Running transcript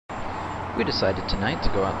We decided tonight to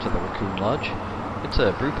go out to the Raccoon Lodge. It's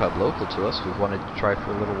a brew pub local to us we've wanted to try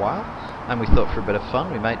for a little while, and we thought for a bit of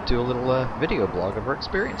fun we might do a little video blog of our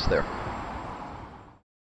experience there.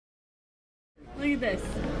 Look at this.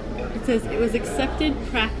 It says, it was accepted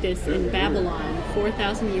practice in Babylon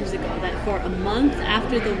 4,000 years ago that for a month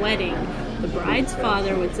after the wedding, the bride's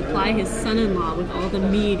father would supply his son-in-law with all the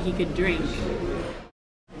mead he could drink.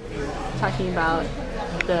 Talking about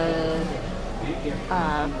the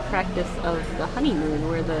practice of the honeymoon,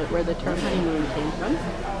 where the term honeymoon came from.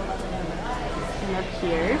 And up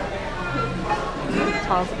here, it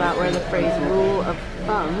tells about where the phrase rule of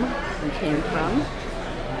thumb came from.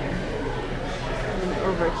 And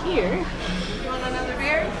over here, You want another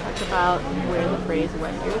beer? talk about where the phrase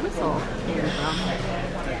wet your whistle came from.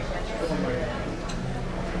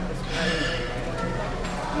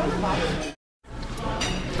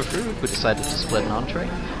 For food, we decided to split an entree.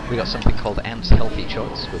 We got something called Ant's Healthy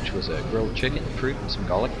Choice, which was a grilled chicken, fruit, and some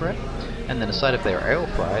garlic bread, and then a side of their ale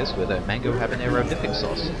fries with a mango habanero dipping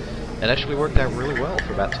sauce. It actually worked out really well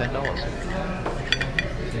for about $10.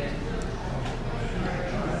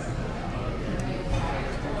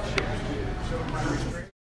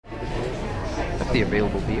 Of the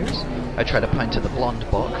available beers, I tried a pint of the Blonde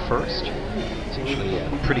Bock first. It's actually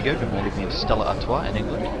pretty good, reminded me of Stella Artois in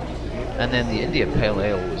England. And then the India Pale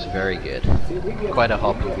Ale was very good. Quite a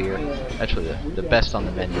hoppy beer. Actually the best on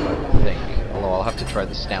the menu, I would think. Although I'll have to try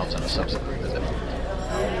the stouts on a subsequent visit.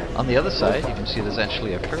 On the other side, you can see there's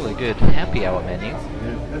actually a fairly good happy hour menu.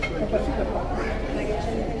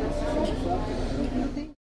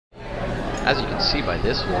 As you can see by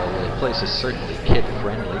this wall, the place is certainly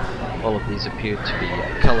kid-friendly. All of these appear to be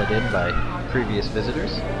coloured in by previous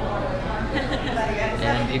visitors.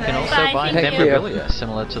 And you can also buy memorabilia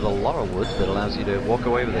similar to the Laurelwood that allows you to walk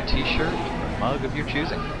away with a t-shirt or a mug of your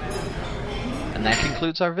choosing. And that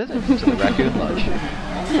concludes our visit to the Raccoon Lodge.